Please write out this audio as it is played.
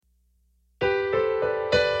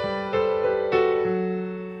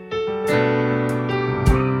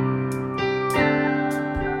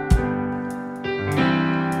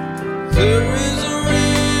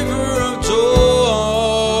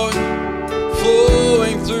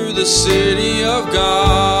through the city of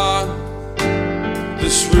God.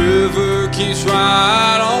 This river keeps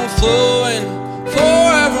right on flowing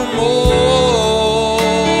forevermore.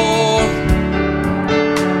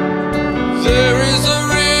 There is a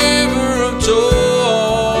river of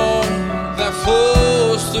joy that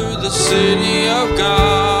flows through the city of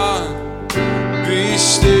God. Be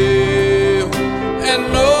still and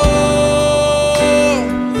know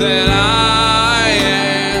that I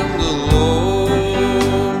am the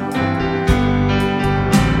Lord.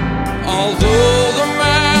 Although the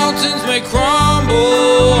mountains may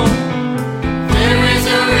crumble, there is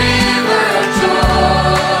a river of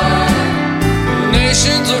joy.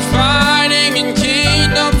 nations are fighting and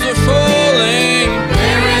kingdoms are falling.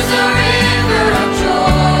 There is a river of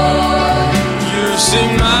joy. You've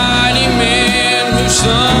seen mighty men who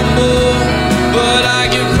stumble, but I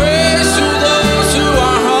give praise to those who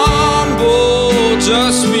are humble.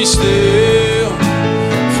 Just be still,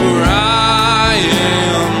 for I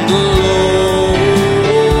am the Lord.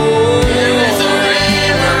 There is a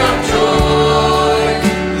river of joy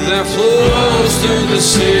That flows through the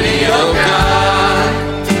city of God.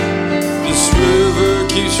 This river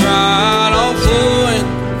keeps right on flowing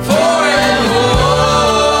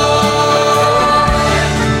forevermore.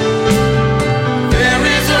 There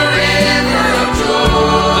is a river of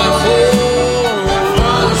joy That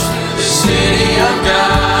flows through the city of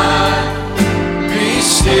God. Be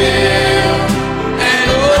still and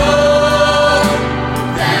know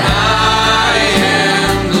that I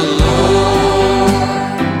am the Lord.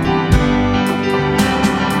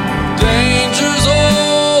 Dangers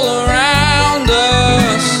all around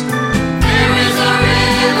us, There is a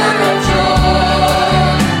river of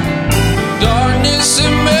joy. darkness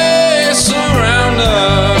it may surround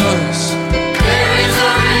us. There is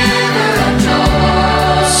a river of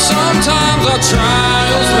joy. Sometimes our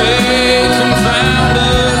trials may confound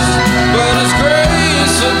us, but His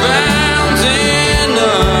grace abounds in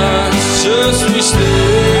us. Just be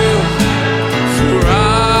still, for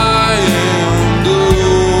I am the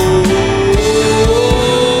Lord.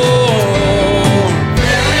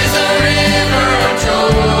 There is a river of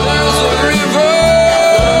joy. There's a river.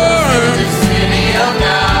 The city of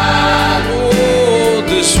God. Oh,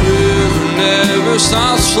 this river never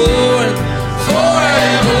stops flowing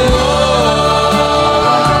forevermore.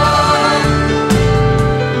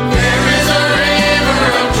 There is a river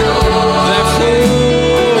of joy That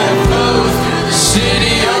flows flows through the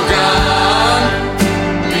city of God.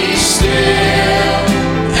 Be still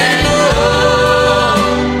and know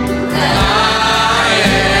that I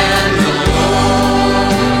am the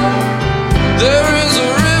Lord. There is a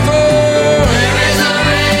river. There is a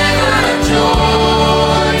river of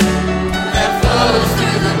joy that flows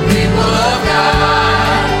through the people of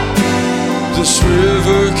God. This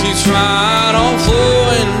river keeps right on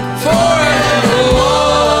flowing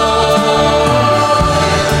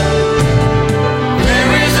forevermore.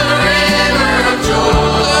 There is a river of joy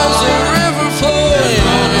There's a river flowing.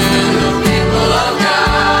 through the people of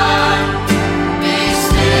God. Be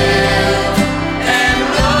still and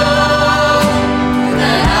know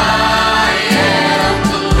that I am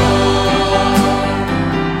the Lord.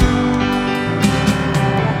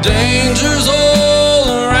 Dangers all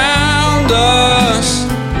around us,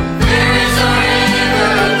 There is a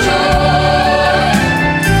river of joy.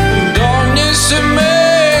 darkness it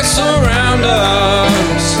may surround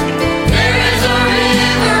us. There is a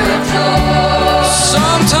river of joy.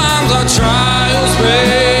 Sometimes our trials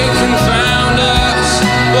may confound us,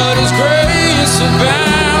 but His grace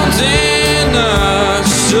abounds in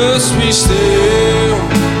us. Just be still,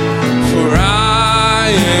 for I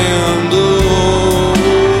am the Lord.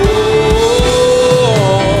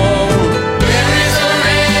 There is a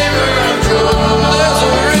river of joy. There's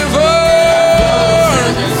a river.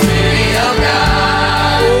 The city of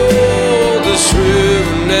God. Oh, this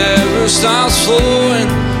river never stops flowing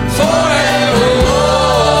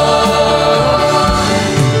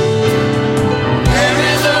forevermore. There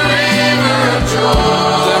is a river of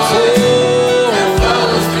joy That flows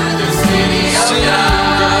flows through the city of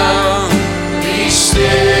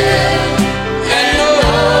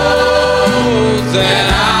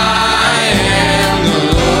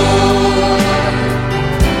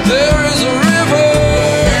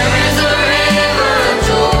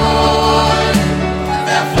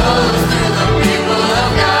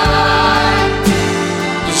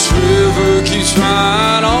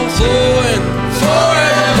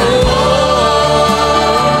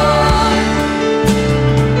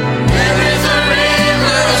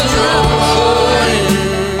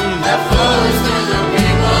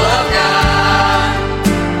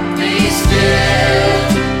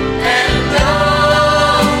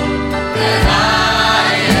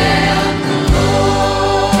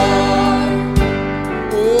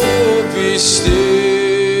still.